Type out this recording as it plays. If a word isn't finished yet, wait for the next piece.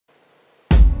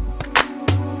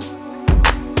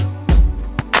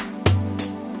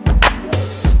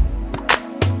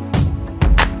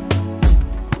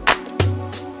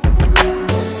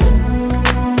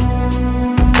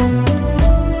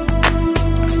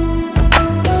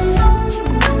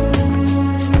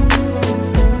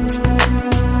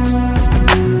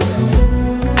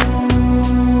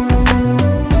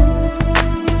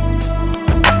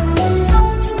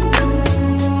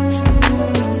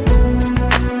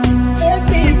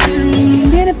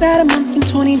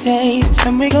days,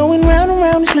 and we're going round and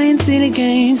round playing silly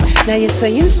games. Now you're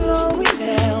saying slow it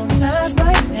down, not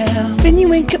right now. Then you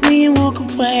wink at me and walk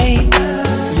away.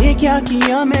 ये क्या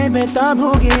किया मैं बेताब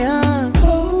हो गया,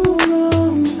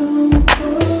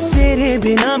 तेरे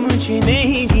बिना मुझे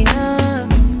नहीं जीना,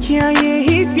 क्या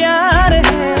यही प्यार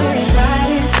है?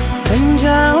 बन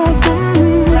जाओ तुम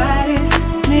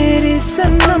मेरे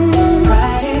सनम,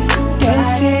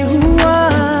 कैसे हुआ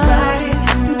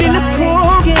दिल खो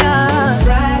गया,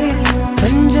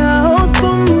 बन जाओ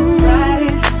तुम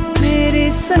मेरे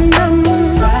सनम,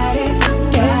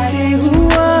 कैसे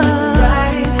हुआ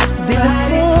दिल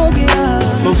खो गया.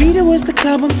 Movida was the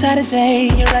club on Saturday.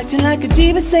 You're acting like a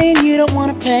diva, saying you don't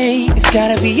wanna pay. It's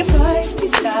gotta be your feisty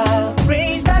style,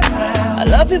 raise that crowd. I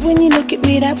love it when you look at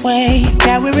me that way.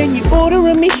 Now we're in, you order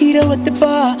a mojito at the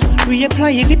bar. Reapply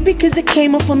your lip because it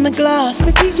came off on the glass.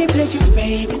 The DJ played your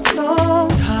favorite song,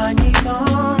 Kanye's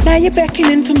on. Now you're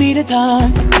beckoning for me to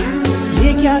dance.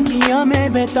 ये क्या किया मैं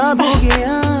बेताब हो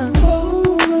गया,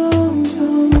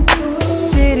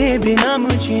 तेरे बिना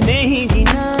मुझे नहीं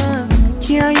जीना,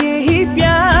 क्या यही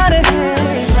प्यार है?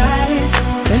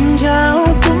 बन जाओ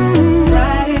तुम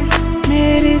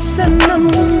मेरे सनम,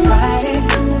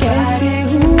 कैसे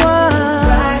हुआ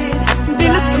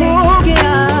दिल खो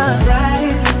गया,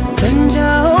 बन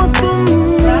जाओ तुम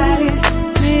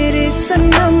मेरे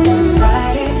सनम,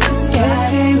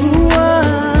 कैसे हुआ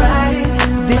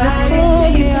दिल खो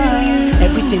गया.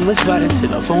 Everything was right until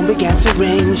the phone began to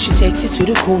ring. She takes it to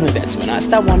the corner, that's when I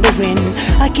start wondering.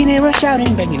 I can hear her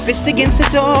shouting, banging fist against the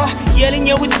door, yelling,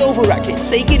 yo, it's over, I can't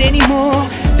take it anymore.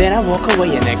 Then I walk away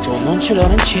and act all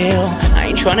nonchalant and chill. I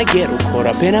ain't tryna get her caught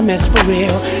up in a mess for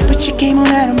real. But she came on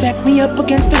out and backed me up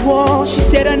against the wall. She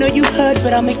said, I know you heard,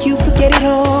 but I'll make you forget it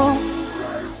all.